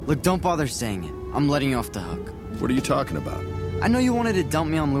Look, don't bother saying it. I'm letting you off the hook. What are you talking about? I know you wanted to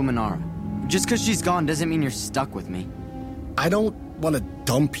dump me on Luminara. Just because she's gone doesn't mean you're stuck with me. I don't want to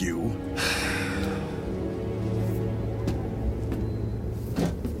dump you.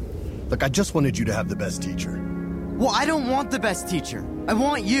 Look, I just wanted you to have the best teacher. Well, I don't want the best teacher. I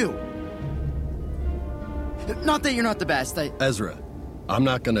want you. Not that you're not the best, Ezra, I'm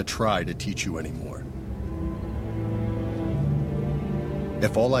not gonna try to teach you anymore.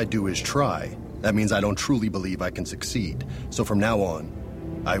 If all I do is try, that means I don't truly believe I can succeed. So from now on,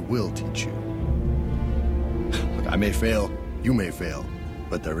 I will teach you. Look, I may fail, you may fail,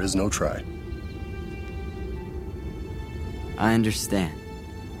 but there is no try. I understand,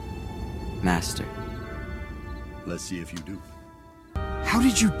 Master. Let's see if you do. How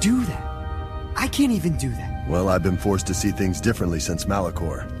did you do that? I can't even do that. Well, I've been forced to see things differently since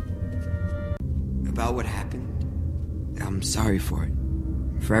Malachor. About what happened, I'm sorry for it.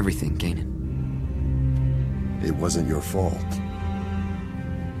 For everything, Kanan. It wasn't your fault.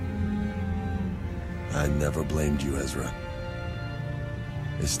 I never blamed you, Ezra.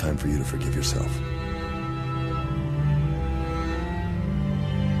 It's time for you to forgive yourself.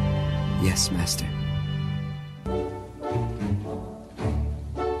 Yes, Master.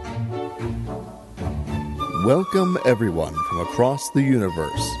 Welcome, everyone, from across the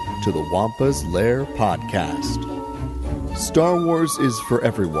universe to the Wampa's Lair podcast. Star Wars is for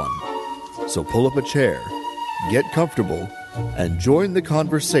everyone, so pull up a chair, get comfortable, and join the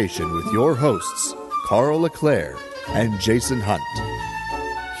conversation with your hosts, Karl LeClaire and Jason Hunt,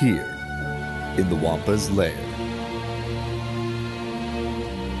 here in the Wampa's Lair.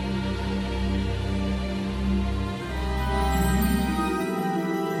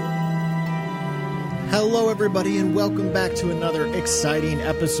 Hello, everybody, and welcome back to another exciting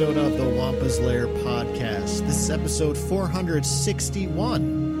episode of the Wampa's Lair podcast. This is episode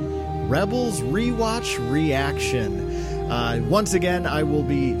 461, Rebels Rewatch Reaction. Once again, I will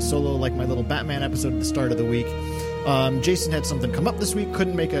be solo like my little Batman episode at the start of the week. Jason had something come up this week,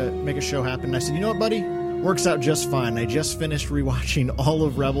 couldn't make a show happen. And I said, you know what, buddy? Works out just fine. I just finished rewatching all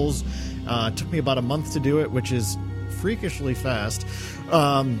of Rebels. It took me about a month to do it, which is freakishly fast.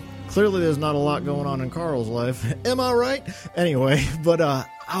 Clearly, there's not a lot going on in Karl's life. Am I right? Anyway, but,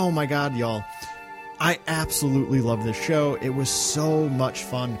 oh my God, y'all. I absolutely love this show. It was so much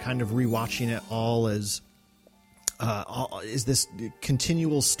fun kind of rewatching it all as this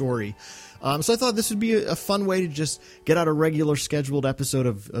continual story. So I thought this would be a fun way to just get out a regular scheduled episode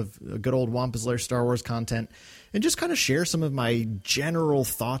of good old Wampa's Lair Star Wars content and just kind of share some of my general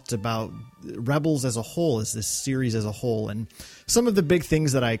thoughts about Rebels as a whole, as this series as a whole, and some of the big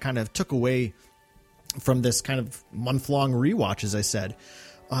things that I kind of took away from this kind of month-long rewatch, as I said.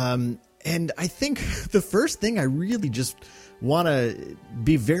 And I think the first thing I really just want to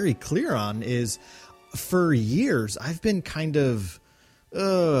be very clear on is, for years, I've been kind of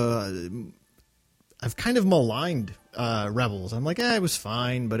maligned Rebels. I'm like, it was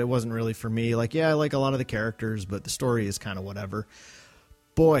fine, but it wasn't really for me. Like, yeah, I like a lot of the characters, but the story is kind of whatever.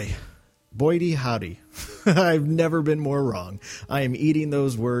 Boydy howdy. I've never been more wrong. I am eating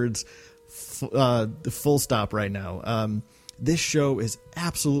those words full stop right now. This show is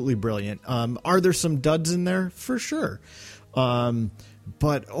absolutely brilliant. Are there some duds in there? For sure.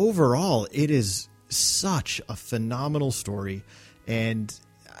 But overall, it is such a phenomenal story. And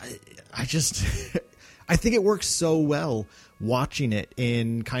I just... I think it works so well watching it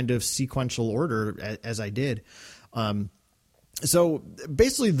in kind of sequential order as I did. So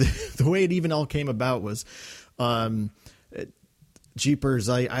basically the way it even all came about was, jeepers.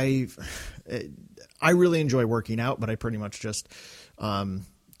 I really enjoy working out, but I pretty much just, do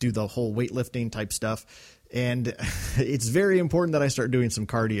the whole weightlifting type stuff. And it's very important that I start doing some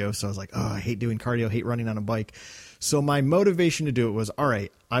cardio. So I was like, I hate doing cardio, hate running on a bike. So my motivation to do it was, all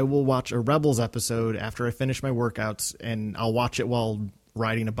right, I will watch a Rebels episode after I finish my workouts, and I'll watch it while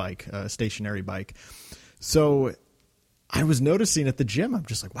riding a bike, a stationary bike. So I was noticing at the gym, I'm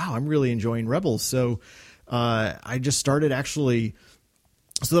just like, wow, I'm really enjoying Rebels. So I just started actually,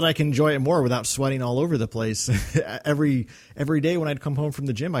 so that I can enjoy it more without sweating all over the place. Every day when I'd come home from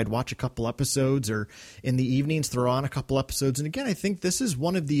the gym, I'd watch a couple episodes, or in the evenings throw on a couple episodes. And again, I think this is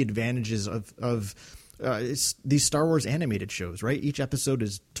one of the advantages of it's these Star Wars animated shows, right? Each episode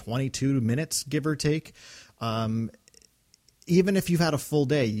is 22 minutes, give or take. Even if you've had a full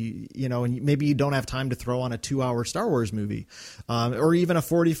day, you know, and maybe you don't have time to throw on a 2-hour Star Wars movie, or even a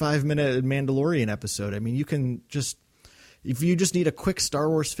 45-minute Mandalorian episode. I mean, you can just, if you just need a quick Star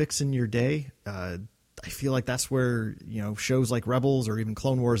Wars fix in your day, I feel like that's where, you know, shows like Rebels or even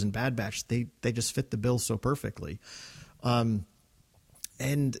Clone Wars and Bad Batch, they just fit the bill so perfectly.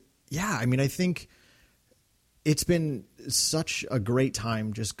 And yeah, I mean, I think it's been such a great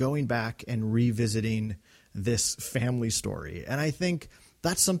time just going back and revisiting this family story. And I think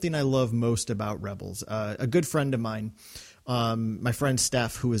that's something I love most about Rebels. A good friend of mine, my friend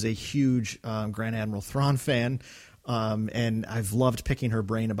Steph, who is a huge Grand Admiral Thrawn fan, and I've loved picking her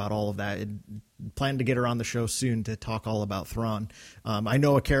brain about all of that. And plan to get her on the show soon to talk all about Thrawn. I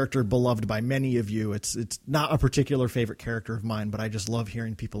know a character beloved by many of you. It's not a particular favorite character of mine, but I just love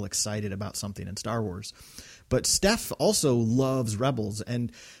hearing people excited about something in Star Wars. But Steph also loves Rebels,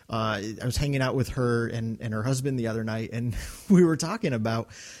 and I was hanging out with her and her husband the other night, and we were talking about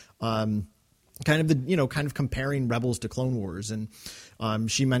kind of comparing Rebels to Clone Wars, and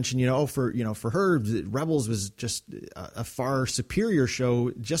she mentioned, for her, Rebels was just a far superior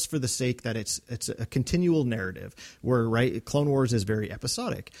show just for the sake that it's a continual narrative, where Clone Wars is very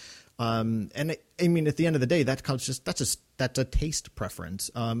episodic. And I mean, at the end of the day, that's a taste preference.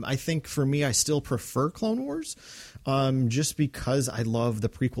 I think for me, I still prefer Clone Wars, just because I love the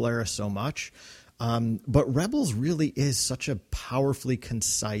prequel era so much. But Rebels really is such a powerfully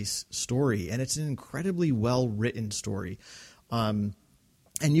concise story, and it's an incredibly well written story.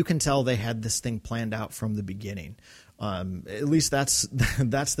 And you can tell they had this thing planned out from the beginning. At least that's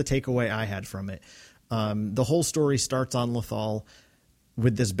the takeaway I had from it. The whole story starts on Lothal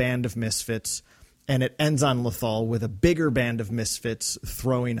with this band of misfits, and it ends on Lothal with a bigger band of misfits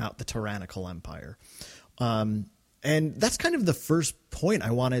throwing out the tyrannical empire. And that's kind of the first point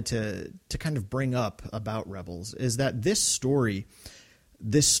I wanted to kind of bring up about Rebels, is that this story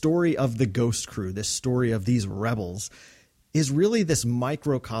of the Ghost Crew, this story of these rebels, is really this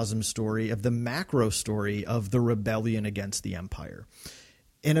microcosm story of the macro story of the rebellion against the Empire.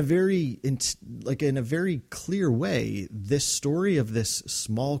 In a very clear way, this story of this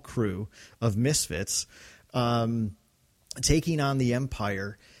small crew of misfits taking on the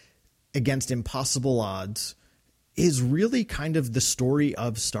Empire against impossible odds is really kind of the story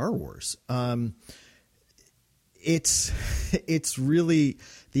of Star Wars. It's really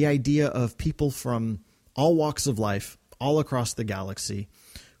the idea of people from all walks of life, all across the galaxy,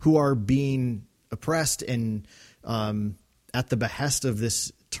 who are being oppressed and at the behest of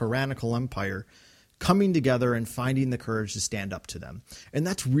this tyrannical empire, coming together and finding the courage to stand up to them. And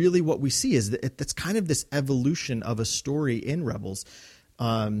that's really what we see, is that that's kind of this evolution of a story in Rebels.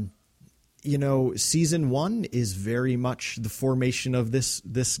 Season 1 is very much the formation of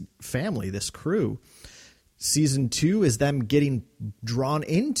this family, this crew. Season 2 is them getting drawn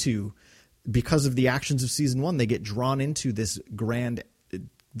into, because of the actions of season 1, they get drawn into this grander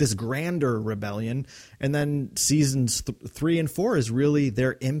rebellion. And then seasons 3 and 4 is really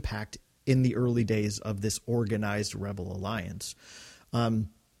their impact in the early days of this organized rebel alliance.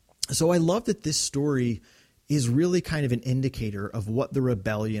 So I love that this story is really kind of an indicator of what the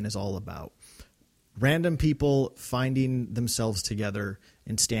rebellion is all about. Random people finding themselves together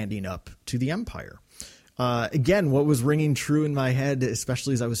and standing up to the Empire. Again, what was ringing true in my head,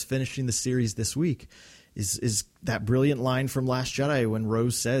 especially as I was finishing the series this week, is that brilliant line from Last Jedi when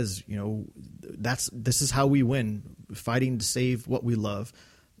Rose says, this is how we win, fighting to save what we love.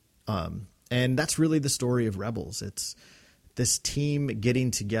 And that's really the story of Rebels. It's this team getting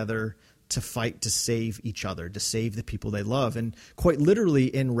together to fight to save each other, to save the people they love. And quite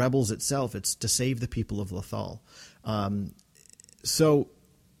literally in Rebels itself, it's to save the people of Lothal. So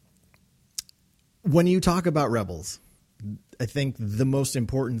when you talk about Rebels, I think the most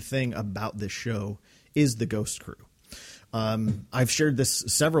important thing about this show is the Ghost Crew. I've shared this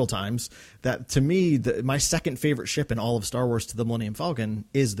several times that, to me, my second favorite ship in all of Star Wars to the Millennium Falcon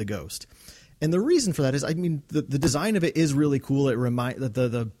is the Ghost. And the reason for that is, I mean, the design of it is really cool. It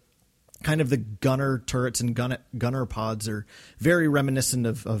the kind of the gunner turrets and gunner pods are very reminiscent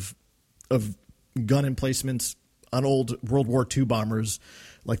of gun emplacements on old World War II bombers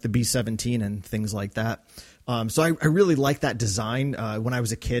like the B-17 and things like that. So I really like that design. When I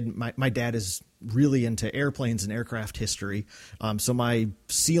was a kid, my dad is really into airplanes and aircraft history. So my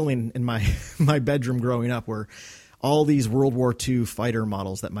ceiling in my bedroom growing up were all these World War II fighter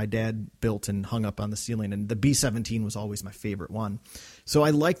models that my dad built and hung up on the ceiling. And the B-17 was always my favorite one. So I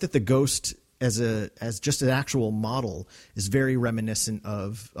like that the Ghost as just an actual model is very reminiscent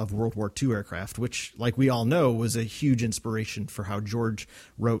of World War II aircraft, which, like we all know, was a huge inspiration for how George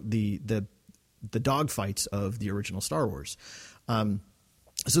wrote the dogfights of the original Star Wars.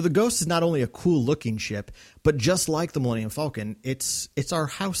 So the Ghost is not only a cool looking ship, but just like the Millennium Falcon, it's our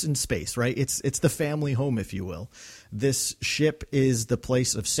house in space, right? It's the family home, if you will. This ship is the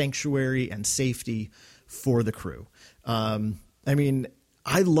place of sanctuary and safety for the crew. I mean,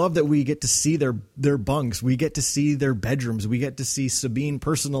 I love that we get to see their bunks. We get to see their bedrooms. We get to see Sabine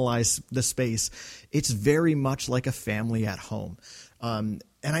personalize the space. It's very much like a family at home. And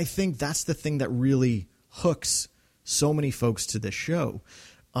I think that's the thing that really hooks so many folks to this show.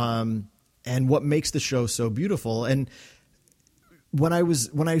 And what makes the show so beautiful. And when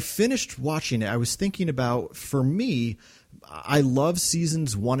I finished watching it, I was thinking about, for me, I love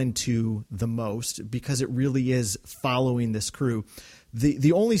seasons 1 and 2 the most because it really is following this crew.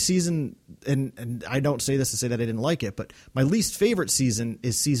 The only season, and I don't say this to say that I didn't like it, but my least favorite season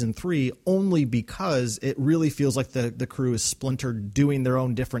is season 3, only because it really feels like the crew is splintered, doing their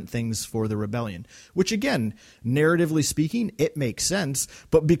own different things for the rebellion, which again, narratively speaking, it makes sense.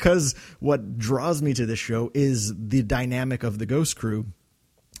 But because what draws me to this show is the dynamic of the Ghost Crew,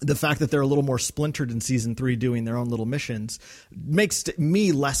 the fact that they're a little more splintered in season 3 doing their own little missions makes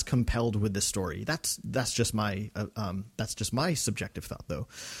me less compelled with the story. That's just my subjective thought, though.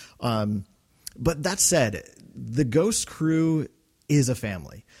 But that said, the Ghost Crew is a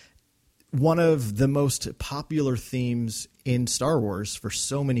family. One of the most popular themes in Star Wars for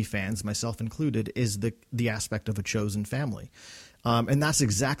so many fans, myself included, is the aspect of a chosen family. And that's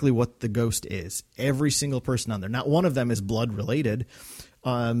exactly what the Ghost is. Every single person on there. Not one of them is blood related,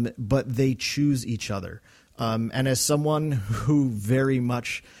 but they choose each other. And as someone who very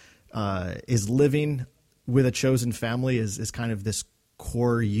much is living with a chosen family is kind of this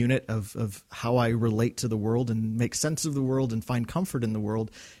core unit of how I relate to the world and make sense of the world and find comfort in the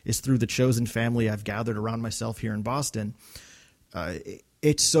world, is through the chosen family I've gathered around myself here in Boston.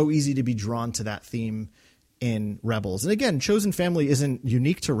 It's so easy to be drawn to that theme in Rebels. And again, chosen family isn't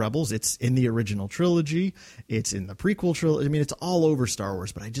unique to Rebels. It's in the original trilogy. It's in the prequel trilogy. I mean, it's all over Star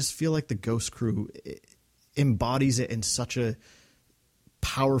Wars, but I just feel like the Ghost Crew embodies it in such a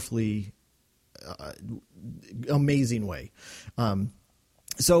powerfully amazing way.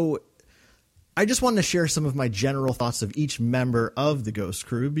 So I just wanted to share some of my general thoughts of each member of the Ghost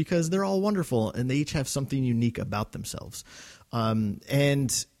Crew, because they're all wonderful and they each have something unique about themselves.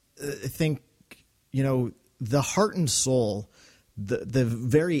 And I think, the heart and soul, the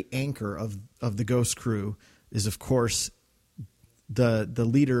very anchor of the Ghost Crew is, of course, the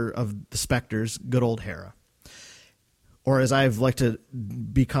leader of the Spectres, good old Hera. Or as I've liked to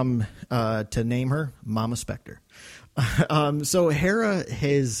become to name her, Mama Spectre. So Hera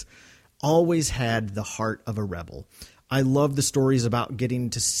has always had the heart of a rebel. I love the stories about getting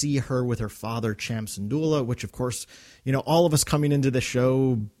to see her with her father, Cham Syndulla, which, of course, all of us coming into the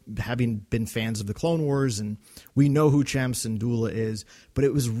show, having been fans of the Clone Wars, and we know who Cham Syndulla is, but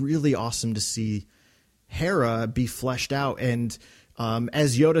it was really awesome to see Hera be fleshed out. And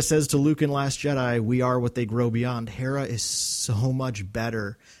as Yoda says to Luke in Last Jedi, we are what they grow beyond. Hera is so much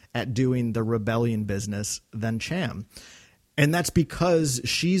better at doing the rebellion business than Cham. And that's because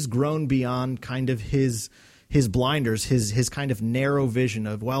she's grown beyond kind of his blinders, his kind of narrow vision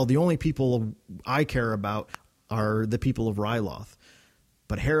of, well, the only people I care about are the people of Ryloth.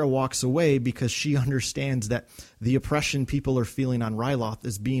 But Hera walks away because she understands that the oppression people are feeling on Ryloth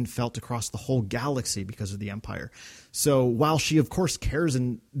is being felt across the whole galaxy because of the Empire. So while she, of course, cares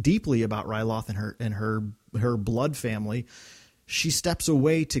deeply about Ryloth and her blood family, she steps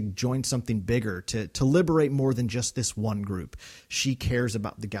away to join something bigger, to liberate more than just this one group. She cares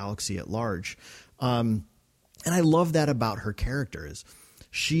about the galaxy at large. And I love that about her character. Is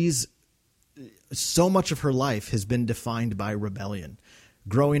she's so much of her life has been defined by rebellion.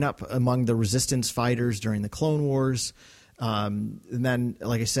 Growing up among the resistance fighters during the Clone Wars, and then,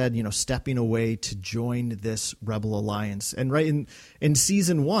 like I said, stepping away to join this rebel alliance. And right in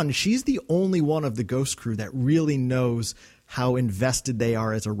season 1, she's the only one of the Ghost Crew that really knows how invested they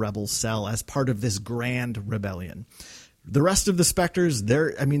are as a rebel cell, as part of this grand rebellion. The rest of the Spectres,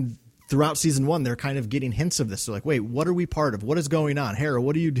 throughout season 1, they're kind of getting hints of this. They're like, wait, what are we part of? What is going on? Hera,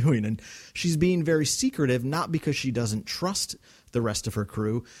 what are you doing? And she's being very secretive, not because she doesn't trust the rest of her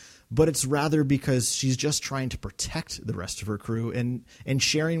crew, but it's rather because she's just trying to protect the rest of her crew and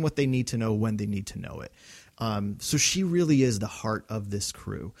sharing what they need to know when they need to know it. So she really is the heart of this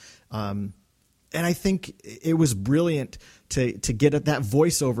crew. And I think it was brilliant to get at that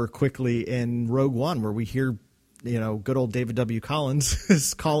voiceover quickly in Rogue One, where we hear, good old David W. Collins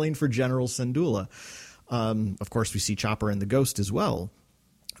is calling for General Syndulla. Of course, we see Chopper and the Ghost as well.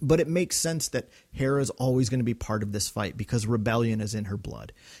 But it makes sense that Hera is always going to be part of this fight because rebellion is in her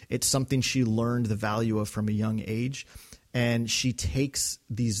blood. It's something she learned the value of from a young age, and she takes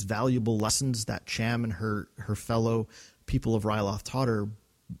these valuable lessons that Cham and her fellow people of Ryloth taught her,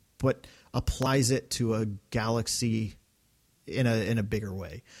 but applies it to a galaxy in a bigger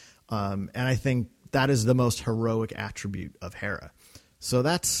way. And I think that is the most heroic attribute of Hera. So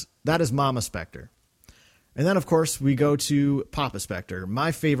that is Mama Spectre. And then, of course, we go to Papa Spectre,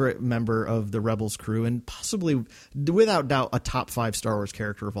 my favorite member of the Rebels crew, and possibly, without doubt, a top 5 Star Wars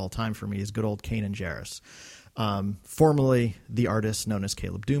character of all time for me is good old Kanan Jarrus. Formerly the artist known as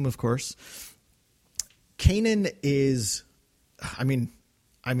Caleb Doom, of course. Kanan is, I mean,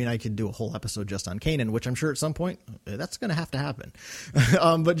 I could do a whole episode just on Kanan, which I'm sure at some point that's going to have to happen.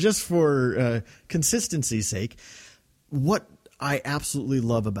 But just for consistency's sake, what I absolutely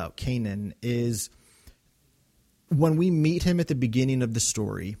love about Kanan is when we meet him at the beginning of the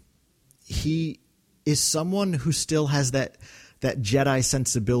story, he is someone who still has that Jedi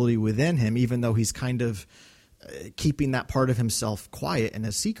sensibility within him, even though he's kind of keeping that part of himself quiet and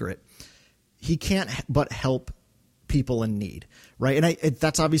a secret. He can't but help people in need, right? And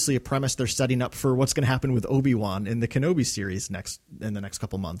that's obviously a premise they're setting up for what's going to happen with Obi-Wan in the Kenobi series in the next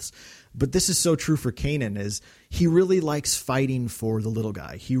couple months. But this is so true for Kanan, is he really likes fighting for the little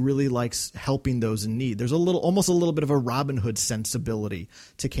guy. He really likes helping those in need. There's almost a little bit of a Robin Hood sensibility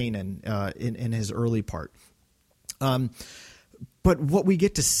to Kanan in his early part. But what we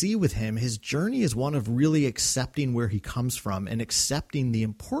get to see with him, his journey is one of really accepting where he comes from and accepting the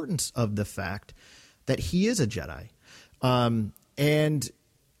importance of the fact that he is a Jedi. And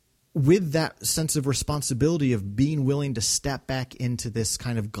with that sense of responsibility of being willing to step back into this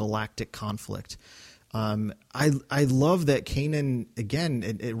kind of galactic conflict. I love that Kanan,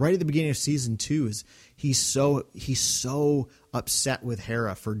 again, right at the beginning of season 2, is he's so upset with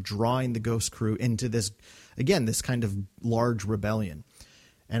Hera for drawing the Ghost crew into this kind of large rebellion.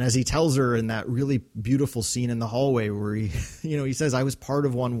 And as he tells her in that really beautiful scene in the hallway where he says, I was part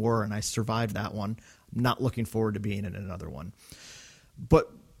of one war and I survived that one. I'm not looking forward to being in another one. But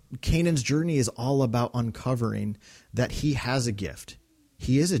Kanan's journey is all about uncovering that he has a gift.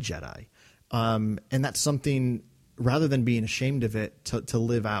 He is a Jedi. And that's something, rather than being ashamed of it, to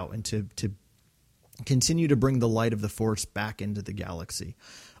live out and to continue to bring the light of the Force back into the galaxy.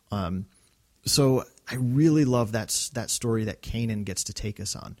 So I really love that story that Kanan gets to take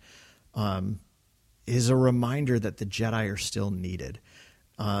us on, is a reminder that the Jedi are still needed.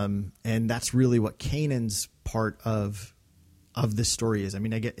 And that's really what Kanan's part of this story is. I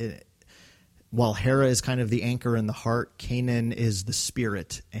mean, I get it. While Hera is kind of the anchor in the heart, Kanan is the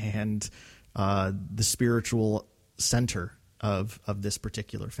spirit and the spiritual center of this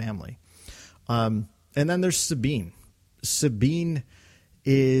particular family. And then there's Sabine. Sabine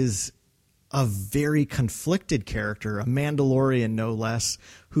is a very conflicted character, a Mandalorian no less,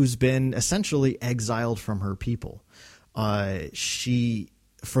 who's been essentially exiled from her people. She,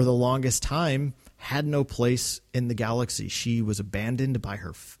 for the longest time, had no place in the galaxy. She was abandoned by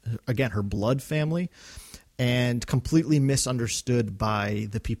her blood family, and completely misunderstood by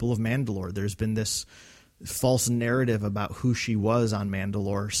the people of Mandalore. There's been this false narrative about who she was on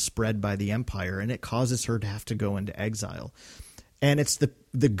Mandalore spread by the Empire, and it causes her to have to go into exile. And it's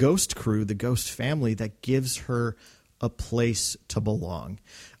the Ghost crew, the Ghost family, that gives her a place to belong.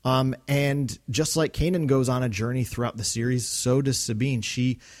 And just like Kanan goes on a journey throughout the series, so does Sabine.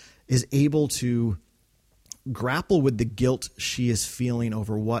 She is able to grapple with the guilt she is feeling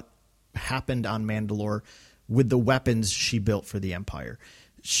over what happened on Mandalore with the weapons she built for the Empire.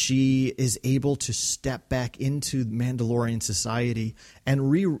 She is able to step back into Mandalorian society and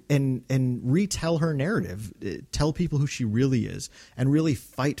retell her narrative, tell people who she really is, and really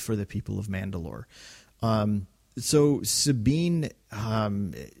fight for the people of Mandalore. So Sabine,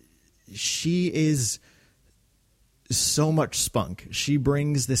 she is so much spunk. She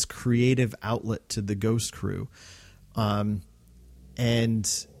brings this creative outlet to the Ghost crew. And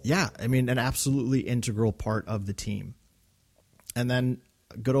yeah, I mean, an absolutely integral part of the team. And then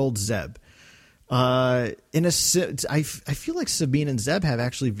good old Zeb. I feel like Sabine and Zeb have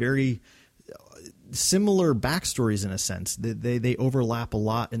actually very similar backstories in a sense. They overlap a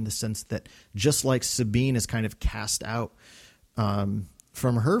lot in the sense that just like Sabine is kind of cast out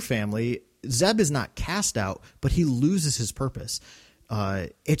from her family, Zeb is not cast out, but he loses his purpose. I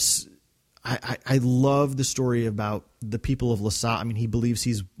love the story about the people of Lasat. I mean, he believes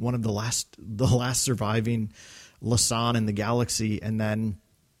he's one of the last surviving Lasan in the galaxy, and then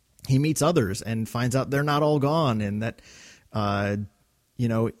he meets others and finds out they're not all gone, and that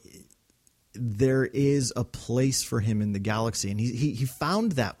there is a place for him in the galaxy, and he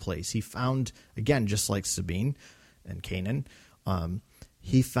found that place. He found, again, just like Sabine and Kanan,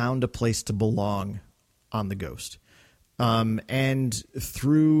 he found a place to belong on the Ghost, and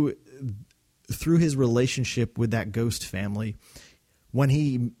through his relationship with that Ghost family, when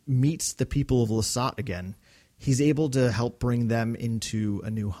he meets the people of Lasat again, he's able to help bring them into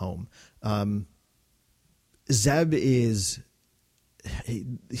a new home. Zeb is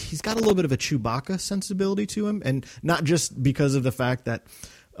he's got a little bit of a Chewbacca sensibility to him, and not just because of the fact that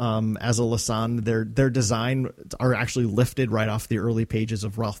as a Lasan, their design are actually lifted right off the early pages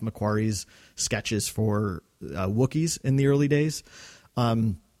of Ralph McQuarrie's sketches for Wookiees in the early days.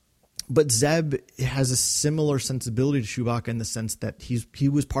 But Zeb has a similar sensibility to Chewbacca in the sense that he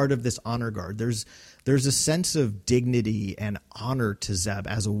was part of this honor guard. There's a sense of dignity and honor to Zeb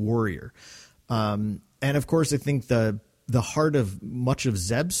as a warrior. And of course, I think the heart of much of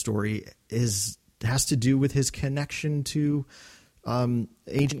Zeb's story has to do with his connection to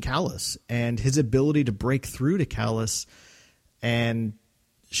Agent Kallus and his ability to break through to Kallus and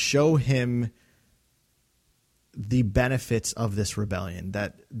show him the benefits of this rebellion,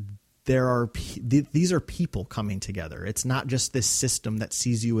 that these are people coming together. It's not just this system that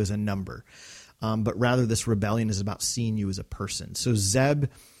sees you as a number, but rather this rebellion is about seeing you as a person. So Zeb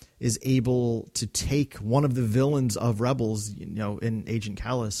is able to take one of the villains of Rebels, in Agent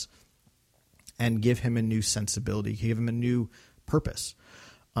Kallus, and give him a new sensibility, give him a new purpose.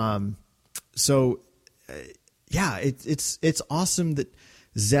 It's awesome that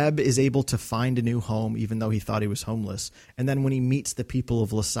Zeb is able to find a new home, even though he thought he was homeless. And then when he meets the people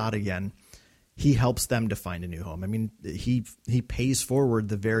of Lasat again, he helps them to find a new home. I mean, he pays forward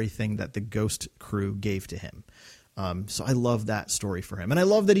the very thing that the Ghost crew gave to him. So I love that story for him. And I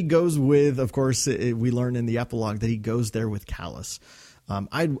love that he goes with, of course, we learn in the epilogue that he goes there with Kallus.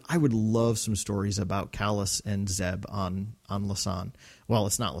 I would love some stories about Kallus and Zeb on Lasan. Well,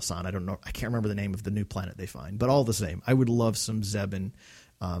 it's not Lasan. I don't know. I can't remember the name of the new planet they find, but all the same, I would love some Zeb and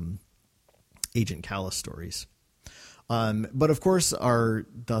Agent Kallus stories. But of course, the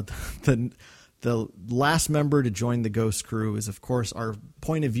last member to join the Ghost crew is, of course, our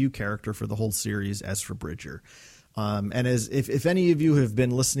point of view character for the whole series, Ezra Bridger. And if any of you have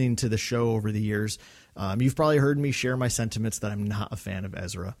been listening to the show over the years, you've probably heard me share my sentiments that I'm not a fan of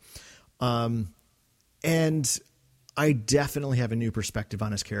Ezra. And I definitely have a new perspective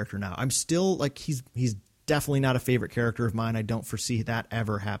on his character now. I'm still he's definitely not a favorite character of mine. I don't foresee that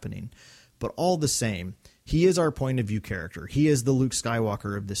ever happening. But all the same, he is our point of view character. He is the Luke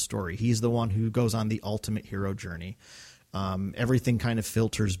Skywalker of this story. He's the one who goes on the ultimate hero journey. Everything kind of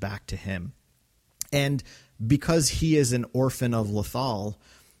filters back to him. And because he is an orphan of Lothal,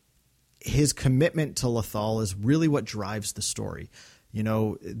 his commitment to Lothal is really what drives the story.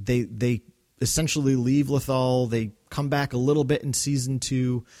 They essentially leave Lothal. They come back a little bit in season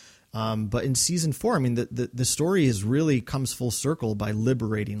 2. But in season 4, I mean, the story really comes full circle by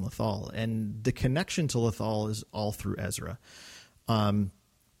liberating Lothal, and the connection to Lothal is all through Ezra. And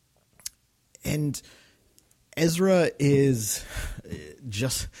Ezra is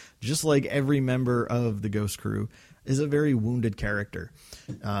just like every member of the Ghost crew, is a very wounded character,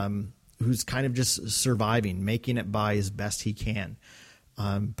 who's kind of just surviving, making it by as best he can.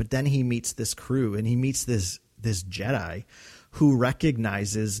 But then he meets this crew, and he meets this Jedi who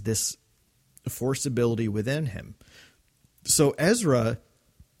recognizes this force ability within him. So Ezra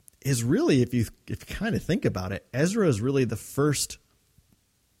is really, if you kind of think about it, Ezra is really the first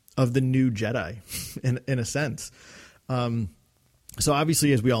of the new Jedi in a sense. So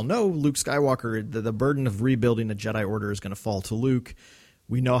obviously, as we all know, Luke Skywalker, the burden of rebuilding a Jedi Order is going to fall to Luke.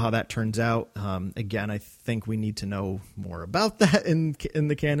 We know how that turns out. Again, I think we need to know more about that in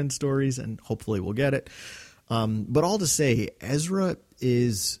the canon stories, and hopefully we'll get it. But all to say, Ezra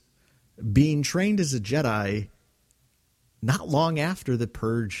is being trained as a Jedi not long after the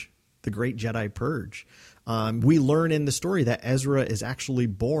Purge, the Great Jedi Purge. We learn in the story that Ezra is actually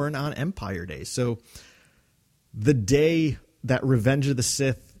born on Empire Day. So the day that Revenge of the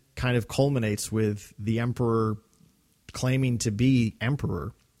Sith kind of culminates with the Emperor claiming to be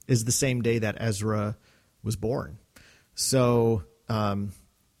Emperor is the same day that Ezra was born. So,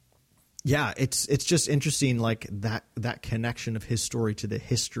 yeah, it's just interesting, like that connection of his story to the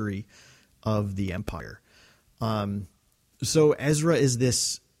history of the Empire. So Ezra is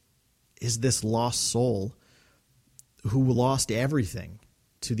this lost soul who lost everything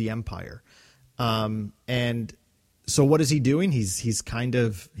to the Empire. And so what is he doing? He's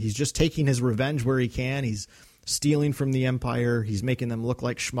just taking his revenge where he can. He's stealing from the Empire. He's making them look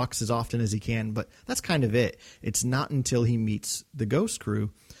like schmucks as often as he can, but that's kind of it. It's not until he meets the Ghost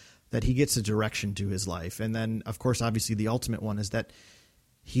crew that he gets a direction to his life. And then, of course, obviously the ultimate one is that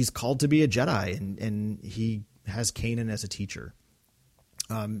he's called to be a Jedi, and he has Kanan as a teacher.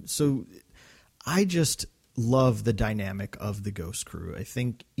 So I just love the dynamic of the Ghost crew. I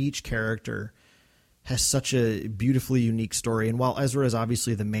think each character has such a beautifully unique story. And while Ezra is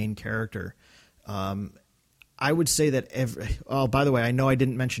obviously the main character, I would say that by the way, I know I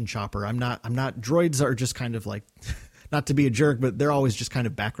didn't mention Chopper. I'm not droids are just kind of like not to be a jerk, but they're always just kind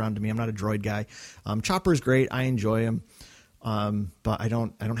of background to me. I'm not a droid guy. Chopper's great. I enjoy him. But I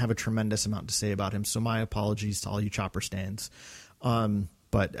don't have a tremendous amount to say about him. So my apologies to all you Chopper stans.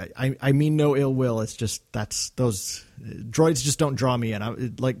 But I mean no ill will. It's just those droids just don't draw me in.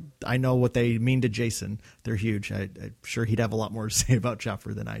 I know what they mean to Jason. They're huge. I'm sure he'd have a lot more to say about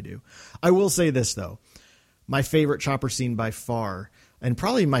Chopper than I do. I will say this though, my favorite Chopper scene by far, and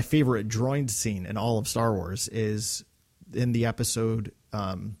probably my favorite droid scene in all of Star Wars, is in the episode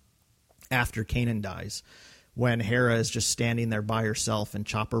after Kanan dies, when Hera is just standing there by herself and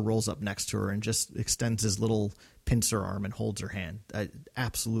Chopper rolls up next to her and just extends his little pincer arm and holds her hand.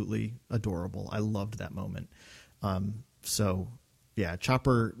 Absolutely adorable. I loved that moment. So yeah,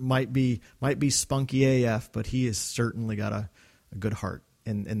 Chopper might be spunky AF, but he has certainly got a good heart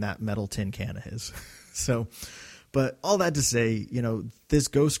in that metal tin can of his. So, but all that to say, this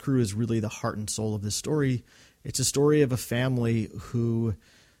Ghost Crew is really the heart and soul of this story. It's a story of a family who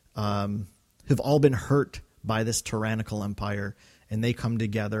have all been hurt by this tyrannical empire, and they come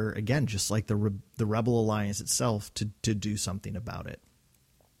together again, just like the Rebel Alliance itself, to do something about it.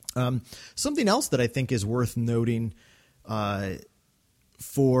 Something else that I think is worth noting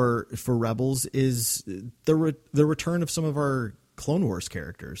for Rebels is the return of some of our Clone Wars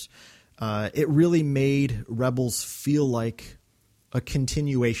characters. It really made Rebels feel like a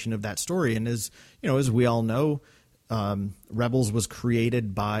continuation of that story, and as we all know, Rebels was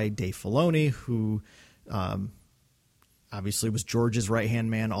created by Dave Filoni, who obviously was George's right-hand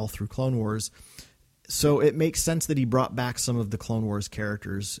man all through Clone Wars. So it makes sense that he brought back some of the Clone Wars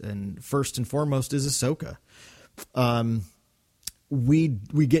characters, and first and foremost is Ahsoka.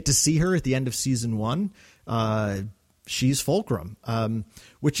 We get to see her at the end of season 1. She's Fulcrum,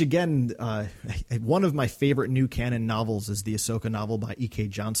 which again, one of my favorite new canon novels is the Ahsoka novel by E.K.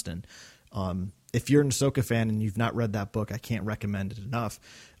 Johnston. If you're an Ahsoka fan and you've not read that book, I can't recommend it enough.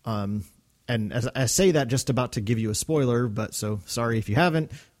 And as I say that, just about to give you a spoiler, but so sorry if you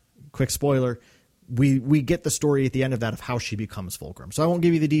haven't. Quick spoiler: we get the story at the end of that of how she becomes Fulcrum. So I won't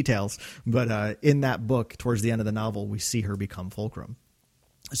give you the details, but in that book, towards the end of the novel, we see her become Fulcrum.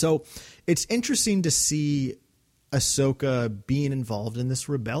 So it's interesting to see Ahsoka being involved in this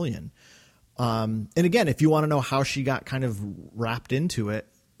rebellion. And again, if you want to know how she got kind of wrapped into it,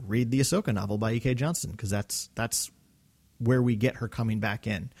 read the Ahsoka novel by E.K. Johnston, because that's where we get her coming back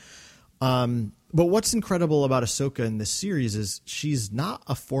in. But what's incredible about Ahsoka in this series is she's not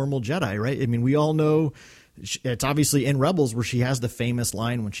a formal Jedi, right? I mean, we all know it's obviously in Rebels where she has the famous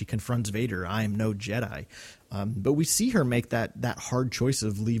line when she confronts Vader, "I am no Jedi." But we see her make that hard choice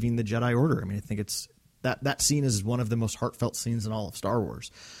of leaving the Jedi Order. I mean, I think it's that scene is one of the most heartfelt scenes in all of Star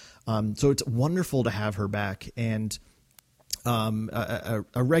Wars. So it's wonderful to have her back. And a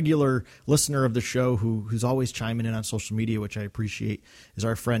regular listener of the show who's always chiming in on social media, which I appreciate, is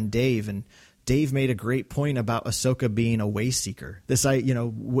our friend Dave. And Dave made a great point about Ahsoka being a way seeker.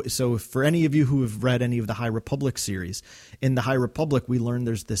 So for any of you who have read any of the High Republic series, in the High Republic, we learn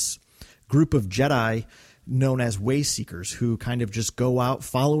there's this group of Jedi known as way seekers who kind of just go out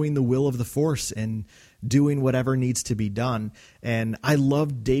following the will of the Force and doing whatever needs to be done. And I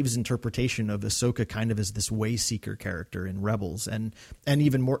love Dave's interpretation of Ahsoka kind of as this way seeker character in Rebels, and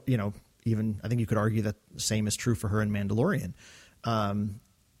even more, even I think you could argue that the same is true for her in Mandalorian.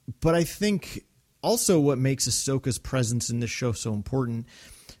 But I think also what makes Ahsoka's presence in this show so important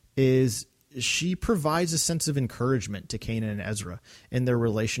is she provides a sense of encouragement to Kanan and Ezra in their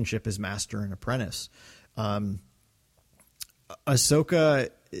relationship as master and apprentice. Ahsoka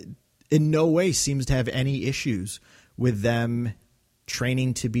in no way seems to have any issues with them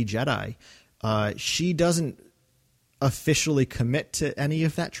training to be Jedi. She doesn't officially commit to any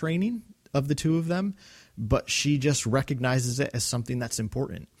of that training of the two of them, but she just recognizes it as something that's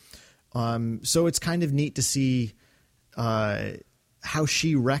important. So it's kind of neat to see how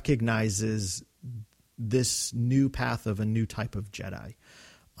she recognizes this new path of a new type of Jedi,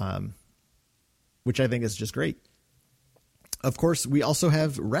 which I think is just great. Of course, we also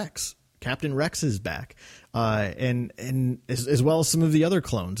have Rex. Captain Rex is back, and as well as some of the other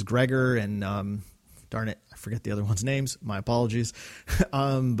clones, Gregor and darn it, I forget the other ones' names. My apologies.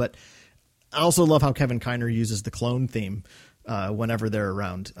 But I also love how Kevin Kiner uses the clone theme whenever they're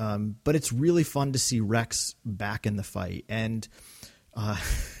around. But it's really fun to see Rex back in the fight, and I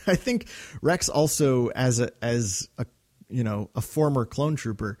think Rex also, as a former clone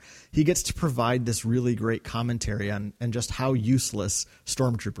trooper, he gets to provide this really great commentary on and just how useless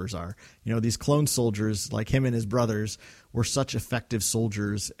stormtroopers are. These clone soldiers, like him and his brothers, were such effective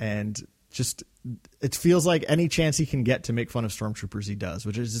soldiers, and just it feels like any chance he can get to make fun of stormtroopers, he does,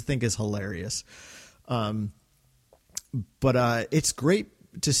 which I just think is hilarious. But it's great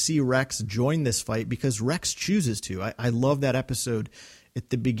to see Rex join this fight because Rex chooses to. I love that episode at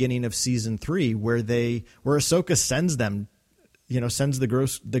the beginning of season 3 where Ahsoka sends them, sends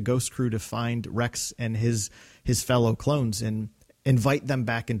the Ghost crew to find Rex and his fellow clones and invite them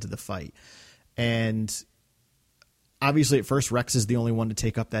back into the fight. And obviously at first Rex is the only one to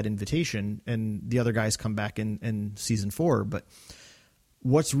take up that invitation and the other guys come back in season 4. But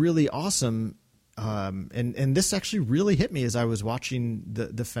what's really awesome, and this actually really hit me as I was watching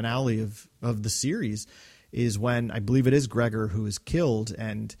the finale of the series, is when I believe it is Gregor who is killed,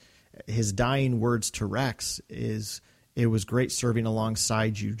 and his dying words to Rex is, "It was great serving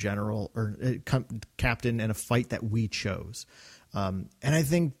alongside you, General or Captain, in a fight that we chose." And I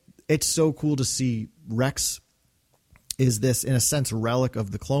think it's so cool to see Rex is this, in a sense, relic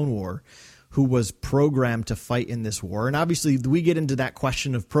of the Clone War, who was programmed to fight in this war. And obviously we get into that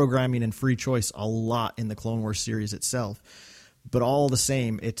question of programming and free choice a lot in the Clone Wars series itself. But all the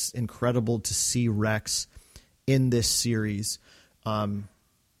same, it's incredible to see Rex in this series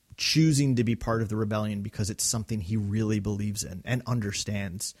choosing to be part of the rebellion because it's something he really believes in and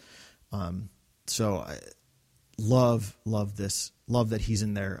understands. So I love this. Love that he's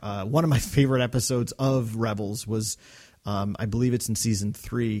in there. One of my favorite episodes of Rebels was, I believe it's in season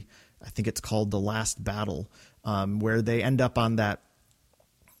 3. I think it's called The Last Battle, where they end up on that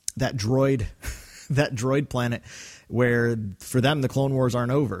droid, that droid planet where for them, the Clone Wars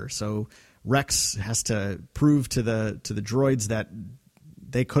aren't over. So Rex has to prove to the droids that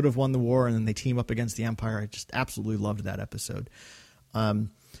they could have won the war, and then they team up against the Empire. I just absolutely loved that episode.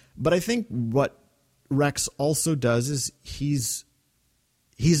 But I think what Rex also does is he's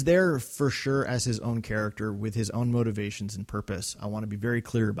there for sure as his own character with his own motivations and purpose. I want to be very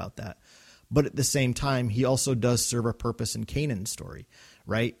clear about that. But at the same time, he also does serve a purpose in Kanan's story,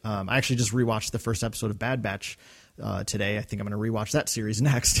 right? I actually just rewatched the first episode of Bad Batch today. I think I'm going to rewatch that series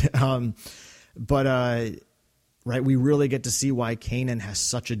next. Right, we really get to see why Kanan has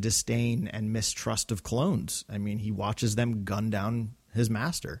such a disdain and mistrust of clones. I mean, he watches them gun down his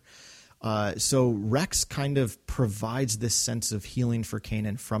master. So Rex kind of provides this sense of healing for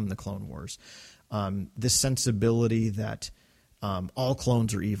Kanan from the Clone Wars. This sensibility that all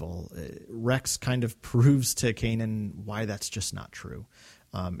clones are evil. Rex kind of proves to Kanan why that's just not true.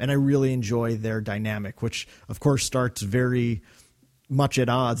 And I really enjoy their dynamic, which of course starts very much at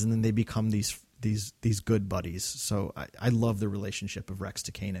odds, and then they become these good buddies. So I love the relationship of Rex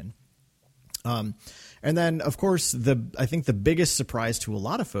to Kanan. And then, of course, I think the biggest surprise to a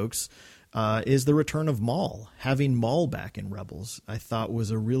lot of folks is the return of Maul. Having Maul back in Rebels, I thought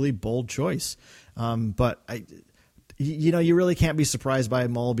was a really bold choice. But you really can't be surprised by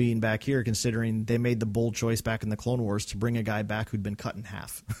Maul being back here, considering they made the bold choice back in the Clone Wars to bring a guy back who'd been cut in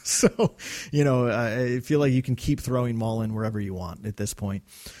half. So, I feel like you can keep throwing Maul in wherever you want at this point.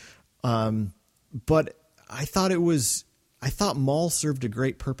 But I thought Maul served a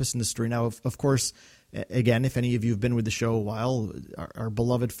great purpose in the story. Now, of course, again, if any of you have been with the show a while, our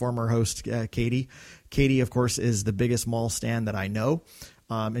beloved former host, Katie, of course, is the biggest Maul stan that I know.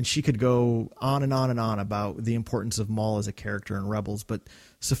 And she could go on and on and on about the importance of Maul as a character in Rebels. But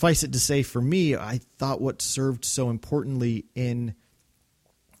suffice it to say, for me, I thought what served so importantly in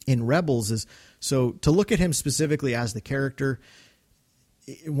Rebels is, so to look at him specifically as the character,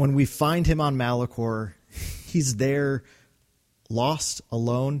 when we find him on Malachor, he's there, lost,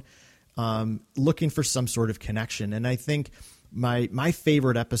 alone, looking for some sort of connection. And I think my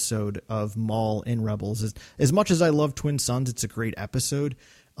favorite episode of Maul in Rebels is, as much as I love Twin Suns, it's a great episode.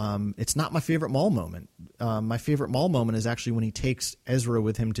 It's not my favorite Maul moment. My favorite Maul moment is actually when he takes Ezra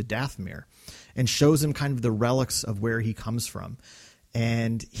with him to Dathomir and shows him kind of the relics of where he comes from.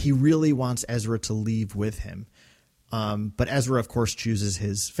 And he really wants Ezra to leave with him. But Ezra, of course, chooses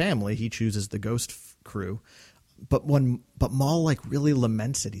his family. He chooses the Ghost crew. But Maul really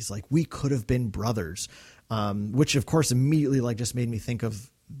laments it. He's like, we could have been brothers, which of course immediately just made me think of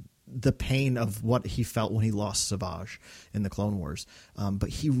the pain of what he felt when he lost Savage in the Clone Wars. But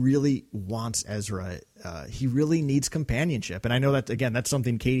he really wants Ezra. He really needs companionship. And I know that, again, that's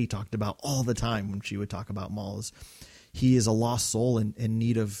something Katie talked about all the time when she would talk about Maul, is he is a lost soul in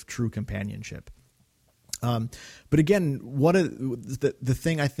need of true companionship. But again, the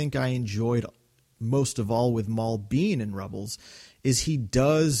thing I think I enjoyed most of all with Maul being in Rebels is he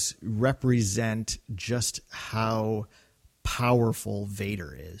does represent just how powerful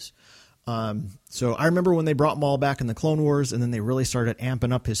Vader is. So I remember when they brought Maul back in the Clone Wars, and then they really started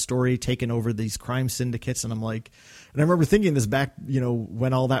amping up his story, taking over these crime syndicates. And I remember thinking this back,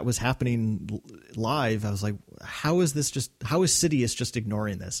 when all that was happening live, I was like, how is Sidious just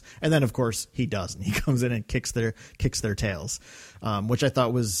ignoring this? And then of course he doesn't. He comes in and kicks their tails, which I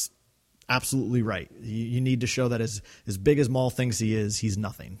thought was absolutely right. You need to show that as big as Maul thinks he is, he's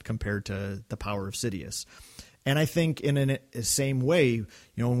nothing compared to the power of Sidious. And I think in the same way,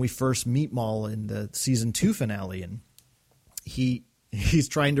 when we first meet Maul in the season 2 finale, and he's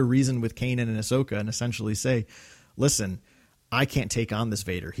trying to reason with Kanan and Ahsoka and essentially say, listen, I can't take on this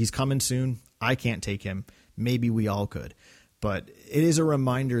Vader. He's coming soon. I can't take him. Maybe we all could. But it is a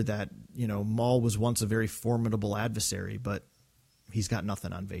reminder that, Maul was once a very formidable adversary, but he's got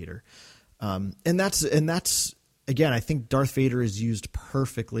nothing on Vader. And that's again, I think Darth Vader is used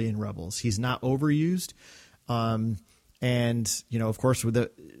perfectly in Rebels. He's not overused. And of course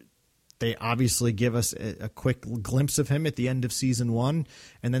they obviously give us a quick glimpse of him at the end of season 1,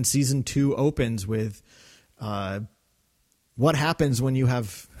 and then season 2 opens with, what happens when you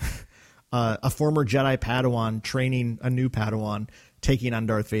have, a former Jedi Padawan training a new Padawan taking on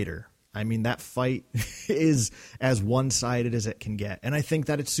Darth Vader. I mean, that fight is as one-sided as it can get. And I think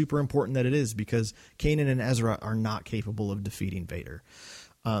that it's super important that it is, because Kanan and Ezra are not capable of defeating Vader.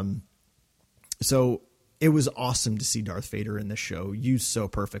 So it was awesome to see Darth Vader in this show used so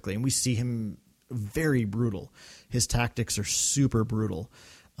perfectly. And we see him very brutal. His tactics are super brutal.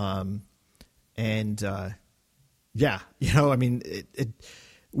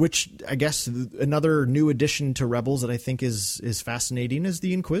 Which I guess another new addition to Rebels that I think is fascinating is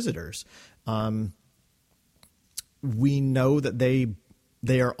the Inquisitors. We know that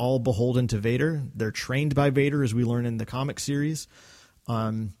they are all beholden to Vader. They're trained by Vader, as we learn in the comic series.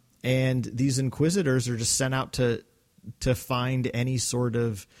 And these Inquisitors are just sent out to find any sort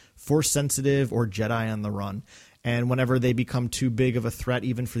of Force sensitive or Jedi on the run. And whenever they become too big of a threat,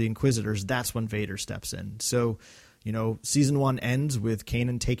 even for the Inquisitors, that's when Vader steps in. So, season 1 ends with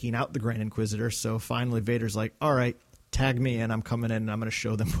Kanan taking out the Grand Inquisitor. So finally Vader's like, all right, tag me and I'm coming in and I'm going to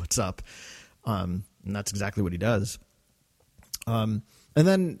show them what's up. And that's exactly what he does. And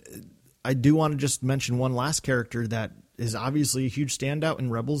then I do want to just mention one last character that is obviously a huge standout in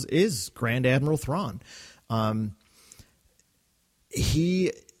Rebels is Grand Admiral Thrawn.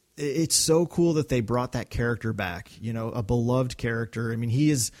 It's so cool that they brought that character back, a beloved character. I mean,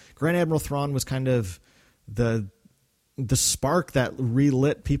 Grand Admiral Thrawn was kind of the spark that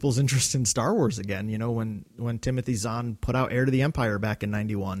relit people's interest in Star Wars again, when Timothy Zahn put out Heir to the Empire back in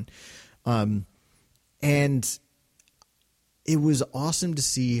 91. And it was awesome to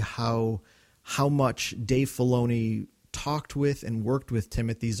see how much Dave Filoni talked with and worked with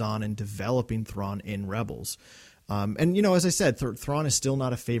Timothy Zahn in developing Thrawn in Rebels. And as I said, Thrawn is still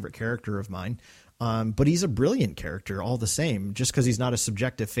not a favorite character of mine, but he's a brilliant character all the same. Just because he's not a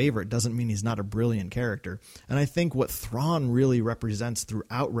subjective favorite doesn't mean he's not a brilliant character. And I think what Thrawn really represents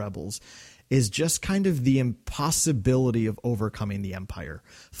throughout Rebels is just kind of the impossibility of overcoming the Empire.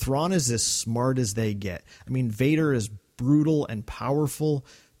 Thrawn is as smart as they get. I mean, Vader is brutal and powerful.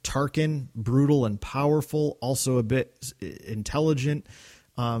 Tarkin, brutal and powerful, also a bit intelligent.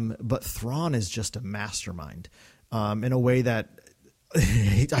 But Thrawn is just a mastermind in a way that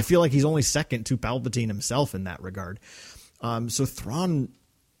I feel like he's only second to Palpatine himself in that regard. So Thrawn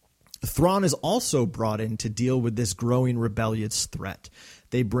is also brought in to deal with this growing rebellious threat.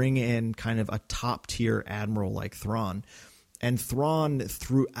 They bring in kind of a top tier admiral like Thrawn, and Thrawn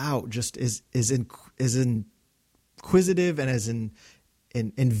throughout just is inquisitive and as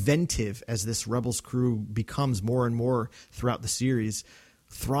inventive as this Rebels crew becomes more and more throughout the series.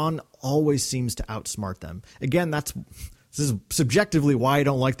 Thrawn always seems to outsmart them. Again, this is subjectively why I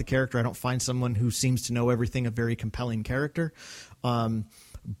don't like the character. I don't find someone who seems to know everything a very compelling character.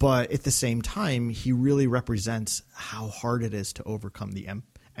 But at the same time, he really represents how hard it is to overcome the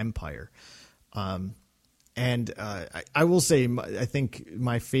Empire. And I will say, I think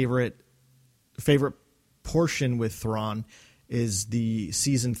my favorite portion with Thrawn is the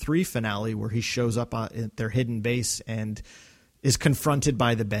season 3 finale, where he shows up at their hidden base and is confronted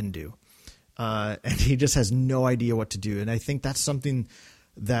by the Bendu. And he just has no idea what to do. And I think that's something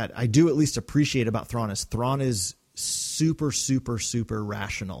that I do at least appreciate about Thrawn is super, super, super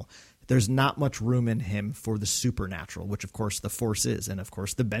rational. There's not much room in him for the supernatural, which of course the Force is, and of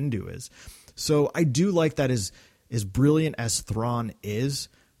course the Bendu is. So I do like that as brilliant as Thrawn is,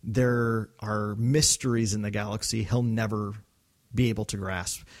 there are mysteries in the galaxy he'll never be able to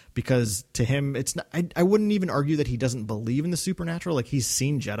grasp, because to him it's not, I wouldn't even argue that he doesn't believe in the supernatural. Like, he's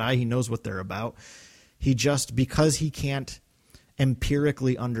seen Jedi, he knows what they're about. He just, because he can't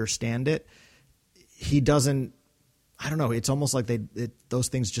empirically understand it, he doesn't. I don't know. It's almost like those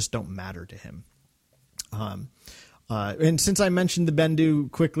things just don't matter to him. And since I mentioned the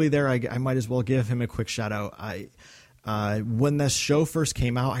Bendu quickly there, I might as well give him a quick shout out. When this show first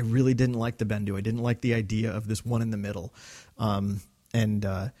came out, I really didn't like the Bendu. I didn't like the idea of this one in the middle. But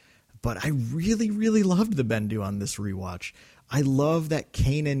I really, really loved the Bendu on this rewatch. I love that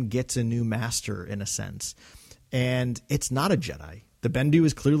Kanan gets a new master in a sense, and it's not a Jedi. The Bendu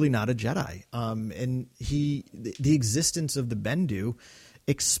is clearly not a Jedi. And the existence of the Bendu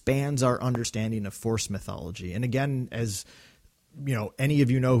expands our understanding of Force mythology. And again, as you know, any of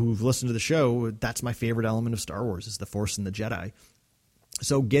you know who've listened to the show, that's my favorite element of Star Wars is the Force and the Jedi.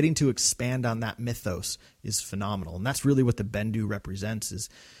 So getting to expand on that mythos is phenomenal. And that's really what the Bendu represents is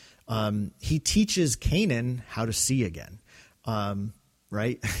he teaches Kanan how to see again.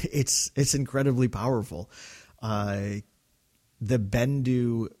 Right? It's incredibly powerful. The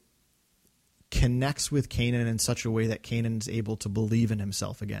Bendu connects with Kanan in such a way that Kanan's able to believe in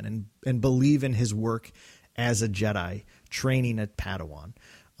himself again and believe in his work as a Jedi, training a Padawan.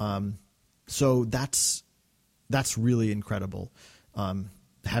 So that's really incredible,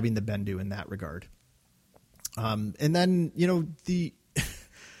 having the Bendu in that regard. And then, you know,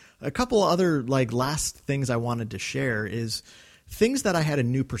 a couple other like last things I wanted to share is things that I had a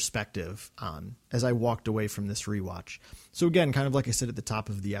new perspective on as I walked away from this rewatch. So again, kind of like I said at the top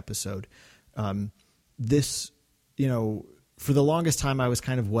of the episode, this, you know, for the longest time I was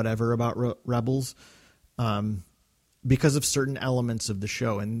kind of whatever about Rebels, because of certain elements of the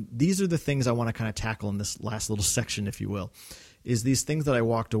show. And these are the things I want to kind of tackle in this last little section, if you will, is these things that I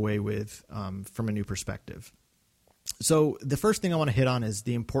walked away with, from a new perspective. So the first thing I want to hit on is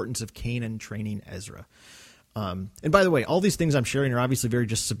the importance of Kanan training Ezra. And by the way, all these things I'm sharing are obviously very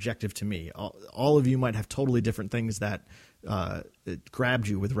just subjective to me. All of you might have totally different things that grabbed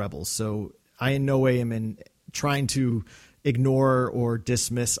you with Rebels. So I in no way am in trying to ignore or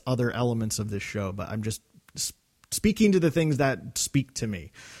dismiss other elements of this show, but I'm just speaking to the things that speak to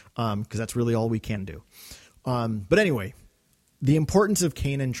me, because that's really all we can do. But anyway, the importance of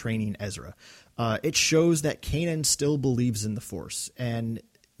Kanan training Ezra. It shows that Kanan still believes in the Force and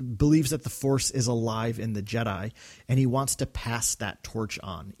believes that the Force is alive in the Jedi, and he wants to pass that torch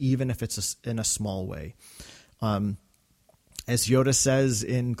on, even if it's in a small way. As Yoda says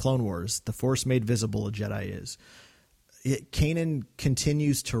in Clone Wars, the Force made visible a Jedi is. Kanan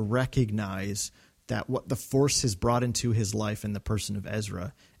continues to recognize that what the Force has brought into his life in the person of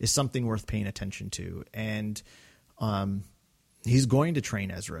Ezra is something worth paying attention to. And he's going to train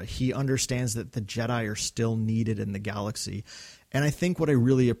Ezra. He understands that the Jedi are still needed in the galaxy. And I think what I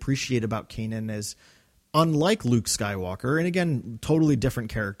really appreciate about Kanan is, unlike Luke Skywalker, and again, totally different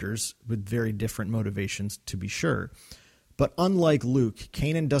characters with very different motivations to be sure, but unlike Luke,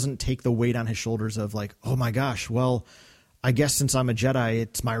 Kanan doesn't take the weight on his shoulders of like, oh my gosh, well, I guess since I'm a Jedi,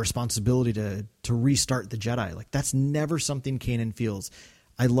 it's my responsibility to restart the Jedi. Like, that's never something Kanan feels.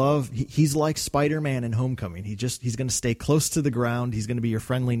 He's like Spider-Man in Homecoming. He's going to stay close to the ground. He's going to be your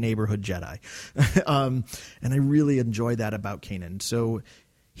friendly neighborhood Jedi. And I really enjoy that about Kanan. So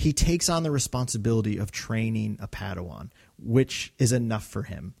he takes on the responsibility of training a Padawan, which is enough for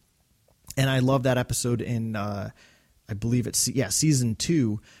him. And I love that episode in, I believe it's, season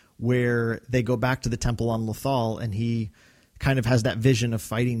 2, where they go back to the temple on Lothal, and he kind of has that vision of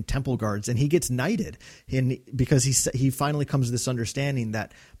fighting temple guards, and he gets knighted, because he finally comes to this understanding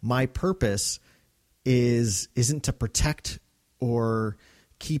that my purpose isn't to protect or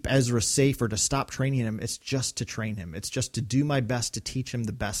keep Ezra safe or to stop training him. It's just to train him. It's just to do my best to teach him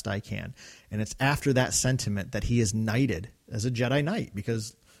the best I can. And it's after that sentiment that he is knighted as a Jedi Knight,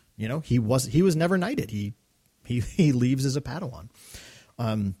 because, you know, he was never knighted. He leaves as a Padawan.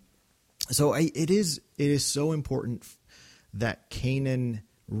 So it is so important that Kanan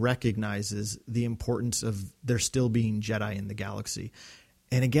recognizes the importance of there still being Jedi in the galaxy.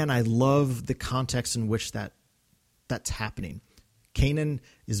 And again, I love the context in which that's happening. Kanan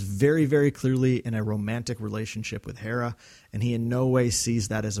is very, very clearly in a romantic relationship with Hera, and he in no way sees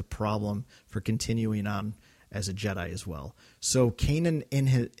that as a problem for continuing on as a Jedi as well. So Kanan in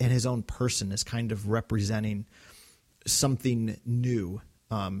his own person is kind of representing something new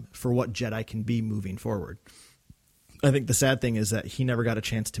for what Jedi can be moving forward. I think the sad thing is that he never got a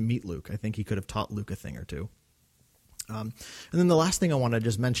chance to meet Luke. I think he could have taught Luke a thing or two. And then the last thing I want to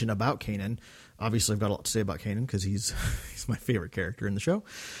just mention about Kanan, obviously I've got a lot to say about Kanan because he's my favorite character in the show.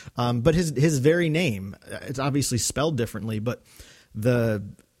 But his very name, it's obviously spelled differently, but the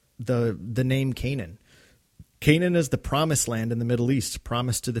name Kanan, Canaan is the promised land in the Middle East,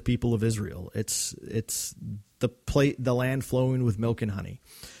 promised to the people of Israel. It's the land flowing with milk and honey.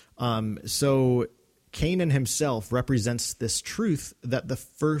 So Canaan himself represents this truth that the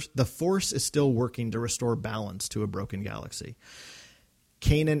force is still working to restore balance to a broken galaxy.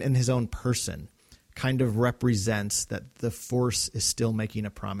 Canaan in his own person kind of represents that the force is still making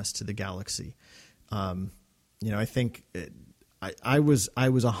a promise to the galaxy. I think I was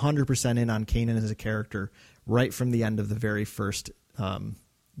 100% in on Canaan as a character right from the end of the very first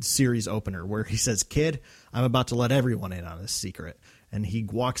series opener, where he says, "Kid, I'm about to let everyone in on this secret." And he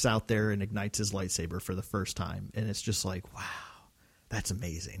walks out there and ignites his lightsaber for the first time. And it's just like, wow, that's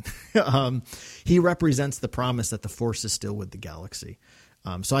amazing. He represents the promise that the force is still with the galaxy.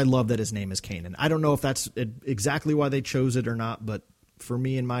 So I love that his name is Canaan. I don't know if that's exactly why they chose it or not, but for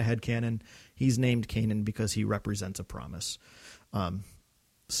me in my headcanon, he's named Canaan because he represents a promise.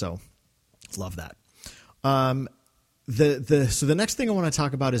 So love that. So the next thing I want to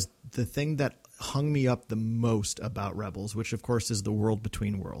talk about is the thing that hung me up the most about Rebels, which of course is the world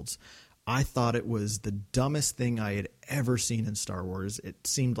between worlds. I thought it was the dumbest thing I had ever seen in Star Wars. It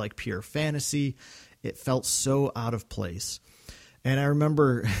seemed like pure fantasy. It felt so out of place. And I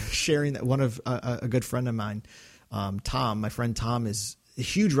remember sharing that one of a good friend of mine, Tom, my friend Tom, is a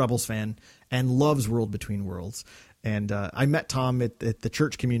huge Rebels fan and loves World Between Worlds. And I met Tom at the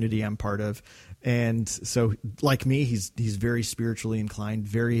church community I'm part of. And so like me, he's very spiritually inclined,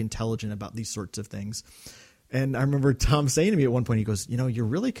 very intelligent about these sorts of things. And I remember Tom saying to me at one point, he goes, you're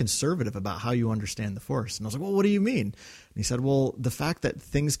really conservative about how you understand the Force. And I was like, well, what do you mean? And he said, well, the fact that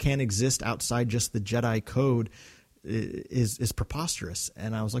things can't exist outside just the Jedi code is preposterous.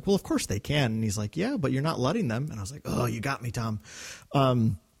 And I was like, well, of course they can. And he's like, yeah, but you're not letting them. And I was like, oh, you got me, Tom.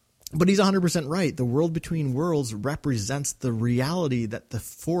 But he's 100% right. The world between worlds represents the reality that the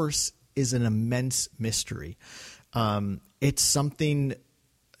Force is an immense mystery. It's something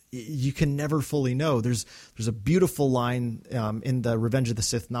you can never fully know. There's a beautiful line in the Revenge of the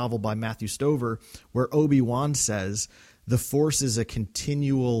Sith novel by Matthew Stover where Obi-Wan says, the Force is a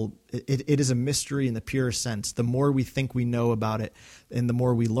continual, it is a mystery in the purest sense. The more we think we know about it and the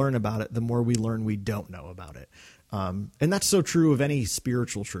more we learn about it, the more we learn we don't know about it. And that's so true of any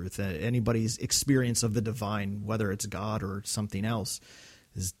spiritual truth, anybody's experience of the divine, whether it's God or something else.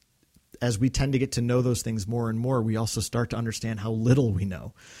 Is as we tend to get to know those things more and more, we also start to understand how little we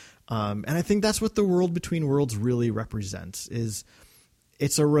know. And I think that's what the world between worlds really represents, is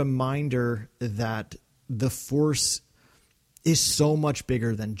it's a reminder that the Force is so much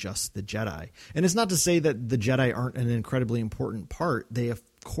bigger than just the Jedi. And it's not to say that the Jedi aren't an incredibly important part. They, of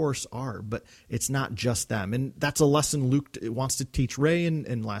course, are, but it's not just them. And that's a lesson Luke wants to teach Rey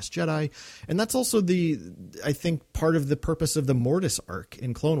in Last Jedi. And that's also I think, part of the purpose of the Mortis arc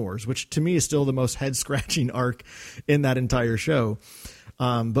in Clone Wars, which to me is still the most head-scratching arc in that entire show.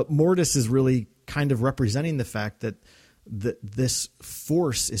 But Mortis is really kind of representing the fact that this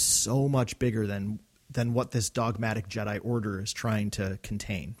Force is so much bigger than what this dogmatic Jedi Order is trying to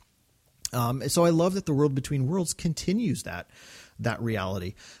contain. So I love that the world between worlds continues that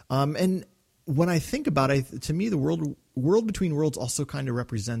reality. And when I think about it, to me, the world between worlds also kind of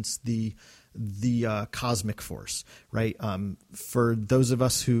represents the cosmic force, right? For those of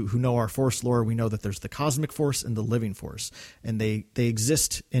us who know our Force lore, we know that there's the cosmic force and the living force, and they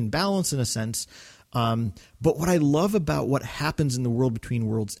exist in balance in a sense. But what I love about what happens in the World Between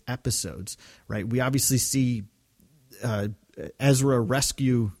Worlds episodes, right? We obviously see Ezra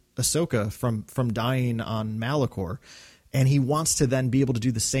rescue Ahsoka from dying on Malachor, and he wants to then be able to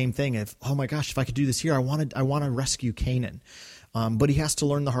do the same thing. Oh my gosh, if I could do this here, I want to rescue Kanan. But he has to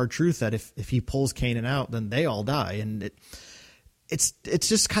learn the hard truth that if he pulls Kanan out, then they all die. And it's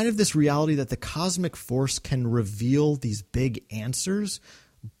just kind of this reality that the cosmic force can reveal these big answers.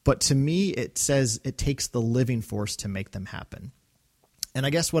 But to me, it says it takes the living force to make them happen. And I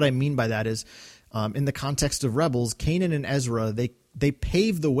guess what I mean by that is, in the context of Rebels, Kanan and Ezra, they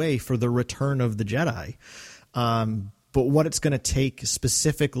pave the way for the return of the Jedi. But what it's going to take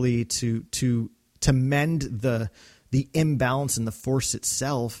specifically to mend the imbalance in the Force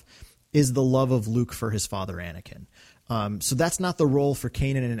itself is the love of Luke for his father Anakin. So that's not the role for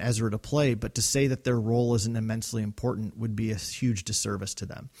Kanan and Ezra to play, but to say that their role isn't immensely important would be a huge disservice to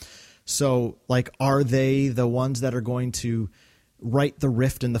them. So, are they the ones that are going to right the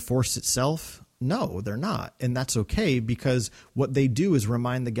rift in the Force itself? No, they're not. And that's okay, because what they do is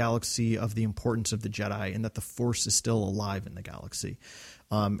remind the galaxy of the importance of the Jedi and that the Force is still alive in the galaxy.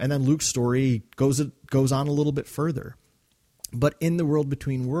 And then Luke's story goes on a little bit further. But in the World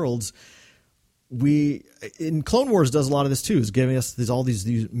Between Worlds, in Clone Wars does a lot of this too, is giving us all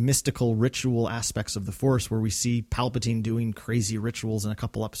these mystical ritual aspects of the Force, where we see Palpatine doing crazy rituals in a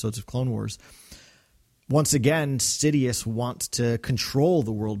couple episodes of Clone Wars. Once again, Sidious wants to control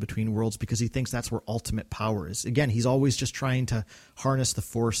the world between worlds because he thinks that's where ultimate power is. Again, he's always just trying to harness the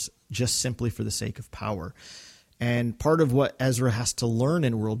Force just simply for the sake of power. And part of what Ezra has to learn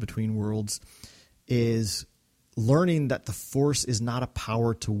in World Between Worlds is learning that the Force is not a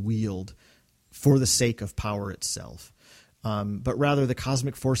power to wield for the sake of power itself, but rather the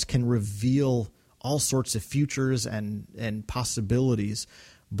cosmic force can reveal all sorts of futures and possibilities,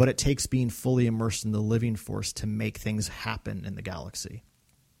 but it takes being fully immersed in the living force to make things happen in the galaxy.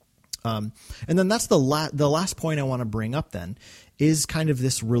 And then that's the last point I want to bring up then is kind of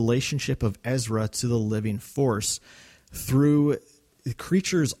this relationship of Ezra to the living force through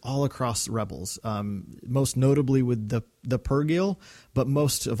creatures all across Rebels, most notably with the Purgil, but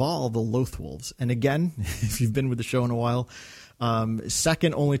most of all the Lothwolves. And again, if you've been with the show in a while,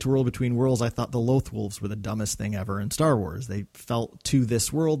 second only to World Between Worlds, I thought the Lothwolves were the dumbest thing ever in Star Wars. They felt to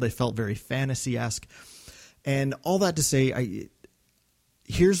this world, they felt very fantasy-esque. And all that to say,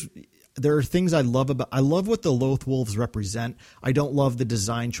 there are things I love what the Lothwolves represent. I don't love the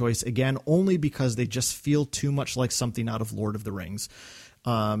design choice, again, only because they just feel too much like something out of Lord of the Rings,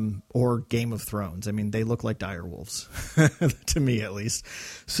 or Game of Thrones. I mean, they look like direwolves to me, at least.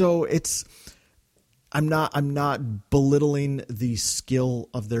 So I'm not belittling the skill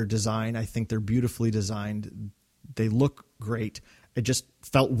of their design. I think they're beautifully designed. They look great. It just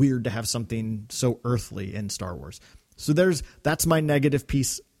felt weird to have something so earthly in Star Wars. So that's my negative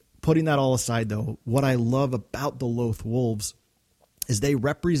piece. Putting that all aside, though, what I love about the Lothwolves is they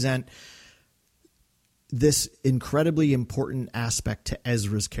represent this incredibly important aspect to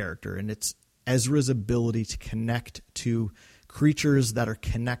Ezra's character, and it's Ezra's ability to connect to creatures that are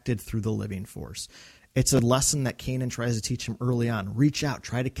connected through the living force. It's a lesson that Kanan tries to teach him early on. Reach out,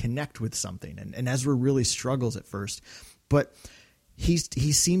 try to connect with something. And Ezra really struggles at first, but he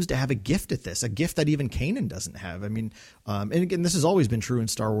seems to have a gift at this, a gift that even Kanan doesn't have. I mean, and again, this has always been true in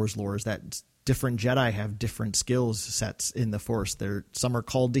Star Wars lore, is that different Jedi have different skills sets in the Force. Some are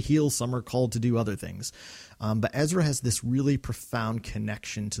called to heal, some are called to do other things. But Ezra has this really profound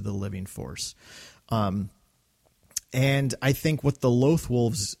connection to the living Force. And I think what the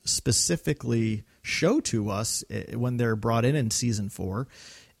Lothwolves specifically show to us when they're brought in Season 4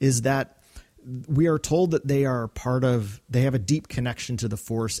 is that we are told that they have a deep connection to the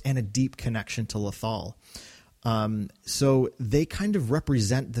Force and a deep connection to Lothal. So they kind of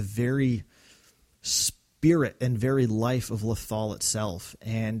represent the very spirit and very life of Lothal itself.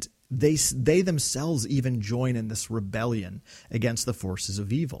 And they themselves even join in this rebellion against the forces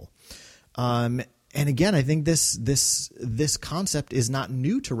of evil. And again, I think this concept is not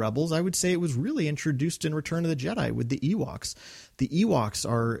new to Rebels. I would say it was really introduced in Return of the Jedi with the Ewoks. The Ewoks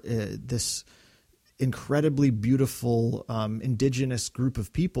are this incredibly beautiful indigenous group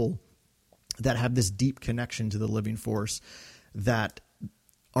of people that have this deep connection to the living force, that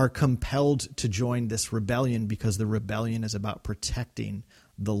are compelled to join this rebellion because the rebellion is about protecting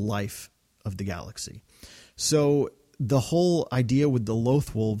the life of the galaxy. So the whole idea with the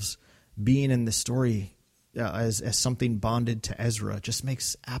Lothwolves being in the story as something bonded to Ezra just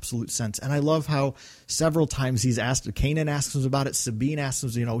makes absolute sense. And I love how several times Kanan asks him about it, Sabine asks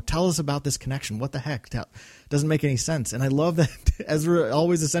him, tell us about this connection. What the heck? Doesn't make any sense. And I love that Ezra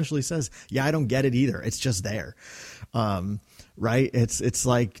always essentially says, yeah, I don't get it either. It's just there. Right? It's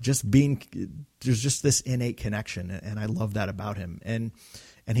like there's just this innate connection. And I love that about him.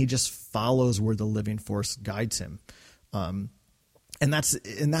 And he just follows where the living force guides him. And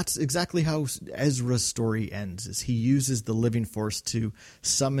that's exactly how Ezra's story ends, is he uses the living force to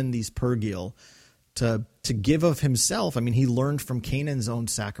summon these Purgil to give of himself. I mean, he learned from Kanan's own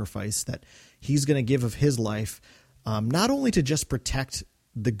sacrifice that he's going to give of his life, not only to just protect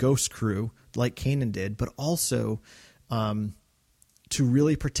the Ghost crew like Kanan did, but also to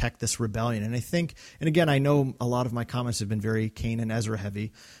really protect this rebellion. And I think, and again, I know a lot of my comments have been very Kanan Ezra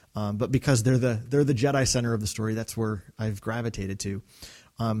heavy, but because they're the Jedi center of the story, that's where I've gravitated to.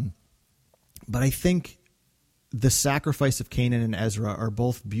 But I think the sacrifice of Kanan and Ezra are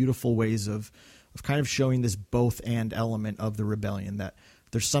both beautiful ways of kind of showing this both and element of the rebellion, that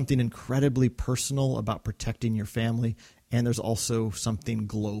there's something incredibly personal about protecting your family, and there's also something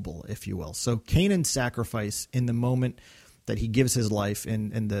global, if you will. So Kanan's sacrifice in the moment that he gives his life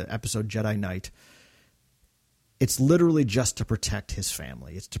in the episode Jedi Knight, it's literally just to protect his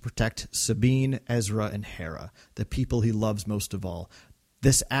family. It's to protect Sabine, Ezra, and Hera, the people he loves most of all.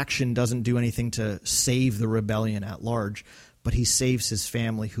 This action doesn't do anything to save the rebellion at large, but he saves his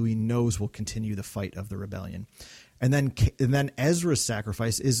family, who he knows will continue the fight of the rebellion. And then Ezra's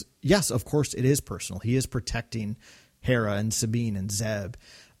sacrifice is, yes, of course, it is personal. He is protecting Hera and Sabine and Zeb,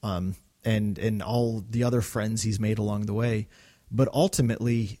 and all the other friends he's made along the way. But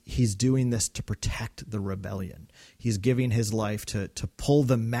ultimately, he's doing this to protect the rebellion. He's giving his life to pull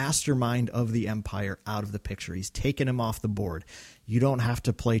the mastermind of the Empire out of the picture. He's taken him off the board. You don't have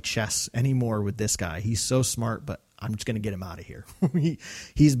to play chess anymore with this guy. He's so smart, but I'm just going to get him out of here.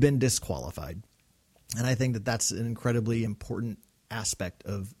 He's been disqualified. And I think that that's an incredibly important aspect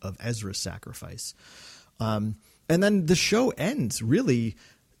of Ezra's sacrifice. And then the show ends really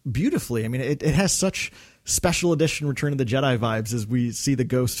beautifully. I mean, it has such special edition Return of the Jedi vibes as we see the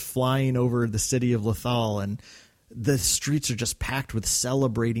Ghost flying over the city of Lothal, and the streets are just packed with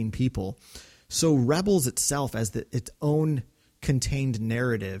celebrating people. So Rebels itself, as its own contained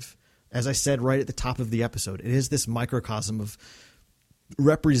narrative, as I said right at the top of the episode, it is this microcosm of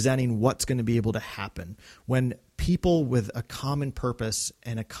representing what's going to be able to happen when people with a common purpose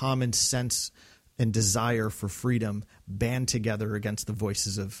and a common sense and desire for freedom band together against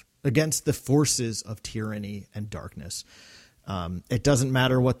the forces of tyranny and darkness. It doesn't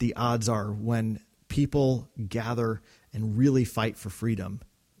matter what the odds are. When people gather and really fight for freedom,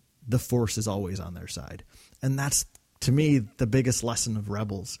 the force is always on their side. And that's, to me, the biggest lesson of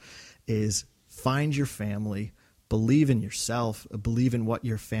Rebels is find your family, believe in yourself, believe in what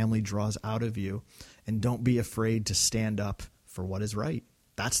your family draws out of you, and don't be afraid to stand up for what is right.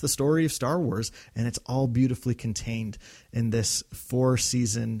 That's the story of Star Wars, and it's all beautifully contained in this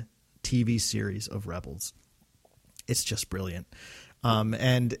 4-season TV series of Rebels. It's just brilliant.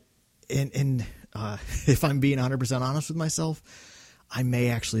 And if I'm being 100% honest with myself, I might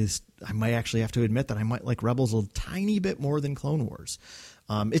actually have to admit that I might like Rebels a tiny bit more than Clone Wars.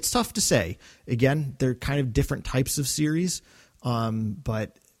 It's tough to say. Again, they're kind of different types of series,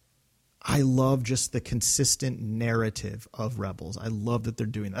 but I love just the consistent narrative of Rebels. I love that they're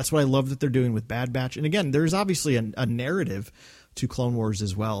doing that. That's what I love that they're doing with Bad Batch. And again, there's obviously a narrative to Clone Wars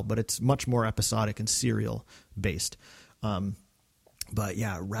as well, but it's much more episodic and serial based. But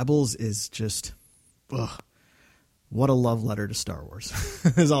yeah, Rebels is just, what a love letter to Star Wars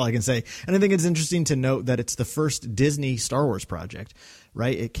is all I can say. And I think it's interesting to note that it's the first Disney Star Wars project,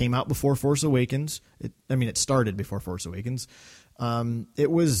 right? It came out before Force Awakens. It started before Force Awakens.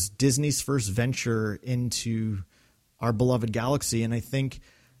 It was Disney's first venture into our beloved galaxy. And I think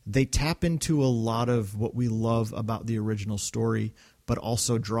they tap into a lot of what we love about the original story, but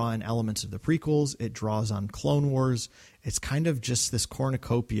also draw in elements of the prequels. It draws on Clone Wars. It's kind of just this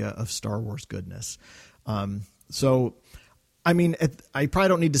cornucopia of Star Wars goodness. So, I mean, I probably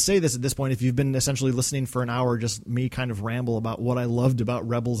don't need to say this at this point. If you've been essentially listening for an hour, just me kind of ramble about what I loved about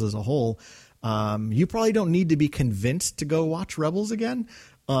Rebels as a whole, you probably don't need to be convinced to go watch Rebels again.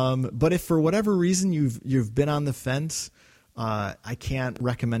 But if for whatever reason you've been on the fence, I can't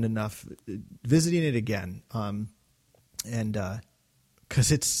recommend enough visiting it again. And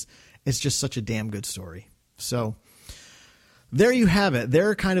 'cause it's just such a damn good story. So there you have it. There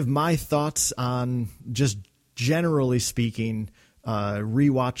are kind of my thoughts on, just generally speaking,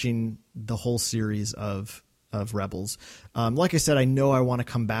 rewatching the whole series of Rebels. Like I said, I know I want to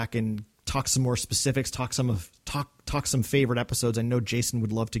come back and talk some more specifics, talk some favorite episodes. I know Jason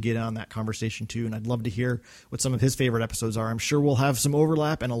would love to get on that conversation too, and I'd love to hear what some of his favorite episodes are. I'm sure we'll have some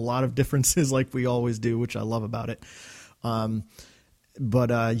overlap and a lot of differences like we always do, which I love about it.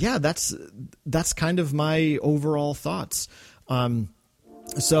 But yeah, that's kind of my overall thoughts.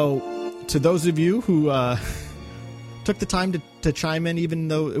 So to those of you who took the time to chime in, even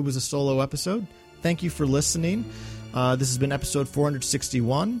though it was a solo episode, thank you for listening. This has been episode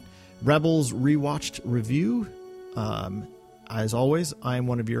 461, Rebels Rewatched Review. As always, I am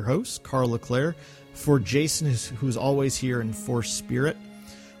one of your hosts, Karl LeClaire. For Jason, who's always here in Force Spirit,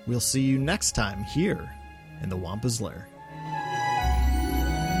 we'll see you next time here in the Wampa's Lair.